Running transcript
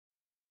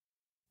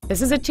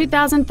This is a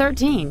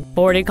 2013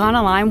 Ford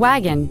Econoline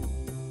Wagon.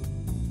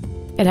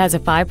 It has a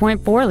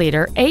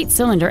 5.4-liter,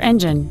 8-cylinder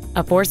engine,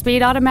 a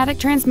 4-speed automatic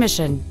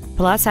transmission.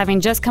 Plus,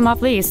 having just come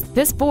off lease,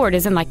 this Ford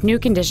is in like new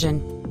condition.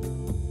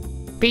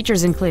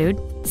 Features include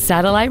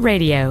satellite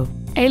radio,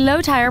 a low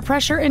tire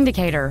pressure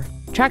indicator,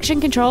 traction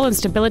control and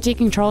stability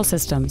control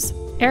systems,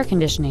 air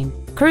conditioning,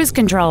 cruise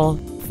control,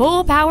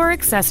 full power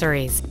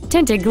accessories,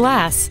 tinted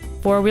glass,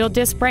 4-wheel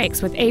disc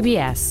brakes with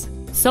ABS,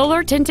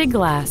 solar tinted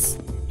glass,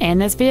 and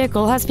this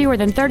vehicle has fewer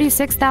than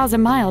 36,000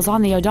 miles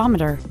on the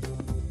odometer.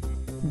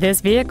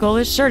 This vehicle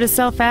is sure to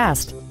sell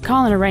fast.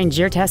 Call and arrange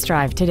your test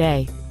drive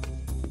today.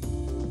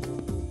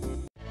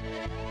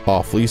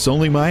 Off Lease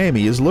Only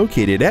Miami is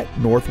located at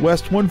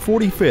Northwest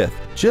 145th,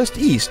 just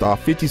east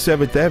off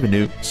 57th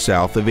Avenue,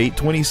 south of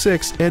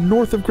 826, and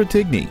north of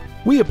Cretigny.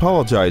 We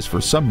apologize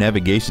for some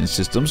navigation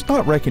systems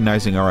not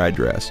recognizing our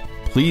address.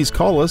 Please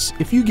call us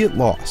if you get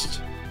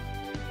lost.